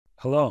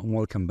Hello and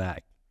welcome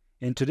back.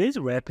 In today's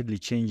rapidly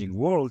changing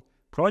world,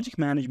 project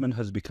management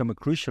has become a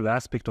crucial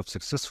aspect of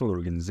successful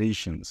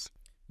organizations.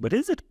 But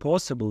is it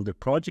possible that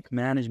project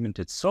management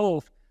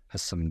itself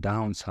has some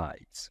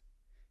downsides?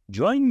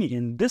 Join me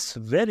in this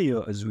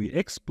video as we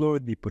explore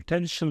the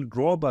potential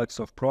drawbacks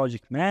of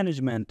project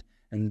management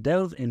and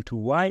delve into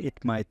why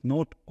it might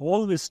not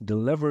always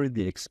deliver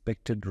the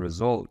expected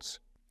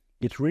results.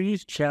 It really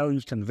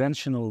challenges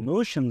conventional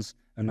notions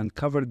and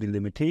uncover the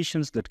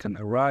limitations that can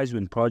arise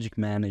when project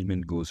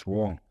management goes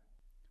wrong.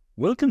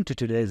 Welcome to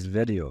today's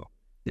video,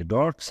 the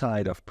dark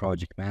side of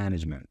project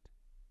management.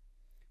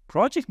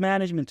 Project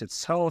management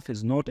itself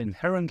is not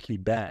inherently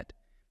bad,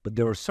 but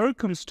there are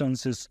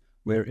circumstances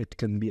where it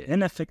can be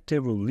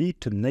ineffective or lead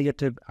to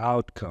negative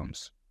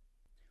outcomes.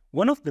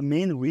 One of the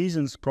main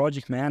reasons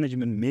project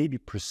management may be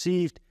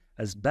perceived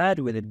as bad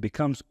when it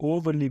becomes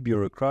overly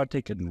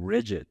bureaucratic and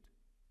rigid.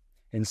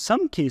 In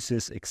some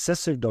cases,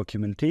 excessive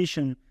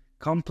documentation,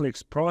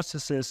 complex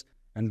processes,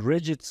 and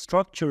rigid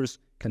structures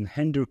can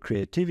hinder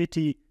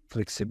creativity,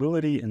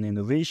 flexibility, and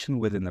innovation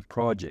within a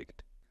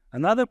project.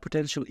 Another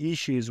potential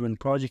issue is when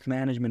project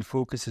management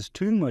focuses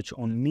too much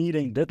on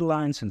meeting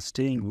deadlines and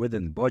staying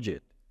within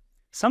budget,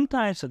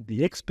 sometimes at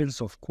the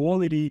expense of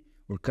quality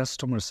or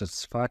customer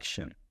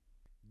satisfaction.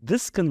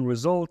 This can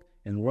result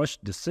in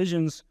rushed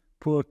decisions,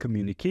 poor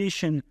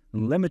communication,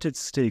 and limited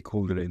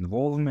stakeholder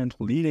involvement,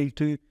 leading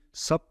to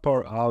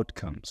subpar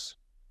outcomes.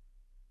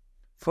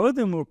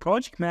 Furthermore,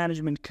 project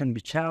management can be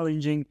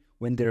challenging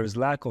when there is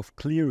lack of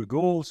clear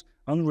goals,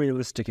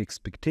 unrealistic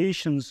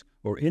expectations,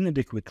 or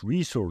inadequate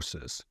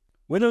resources.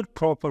 Without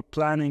proper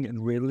planning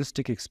and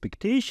realistic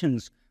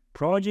expectations,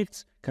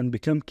 projects can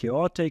become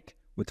chaotic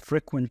with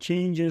frequent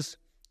changes,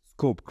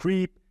 scope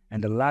creep,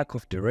 and a lack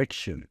of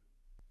direction.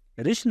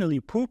 Additionally,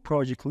 poor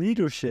project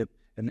leadership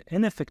and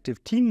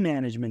ineffective team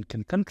management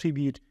can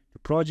contribute to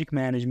project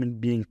management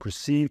being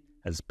perceived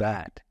as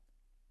bad.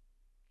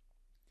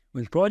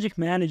 When project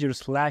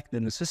managers lack the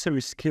necessary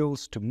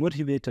skills to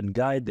motivate and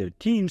guide their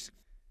teams,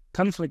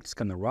 conflicts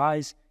can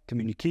arise,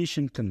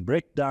 communication can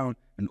break down,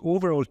 and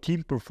overall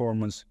team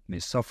performance may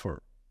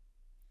suffer.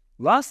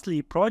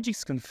 Lastly,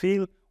 projects can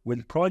fail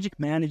when project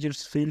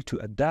managers fail to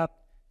adapt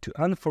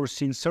to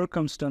unforeseen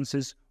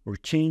circumstances or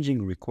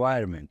changing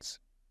requirements.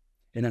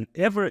 In an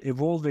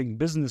ever-evolving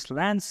business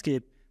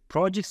landscape,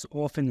 projects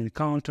often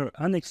encounter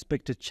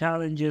unexpected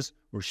challenges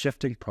or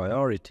shifting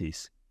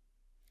priorities.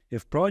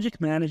 If project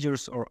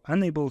managers are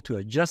unable to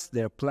adjust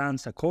their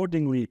plans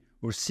accordingly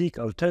or seek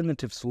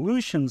alternative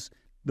solutions,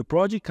 the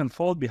project can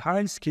fall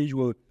behind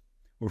schedule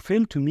or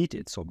fail to meet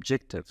its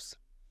objectives.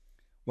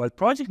 While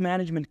project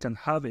management can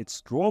have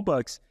its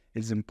drawbacks, it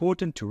is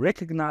important to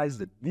recognize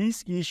that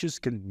these issues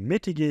can be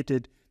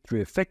mitigated through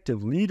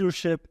effective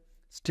leadership,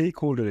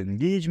 stakeholder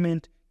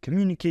engagement,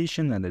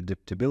 communication, and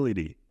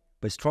adaptability.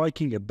 By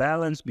striking a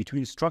balance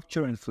between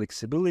structure and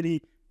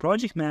flexibility,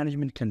 project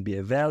management can be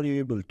a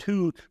valuable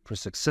tool for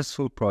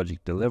successful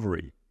project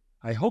delivery.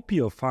 I hope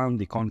you have found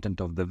the content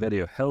of the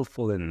video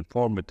helpful and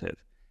informative.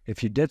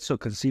 If you did so,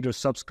 consider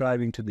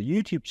subscribing to the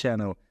YouTube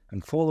channel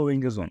and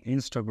following us on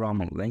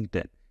Instagram and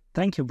LinkedIn.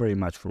 Thank you very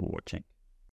much for watching.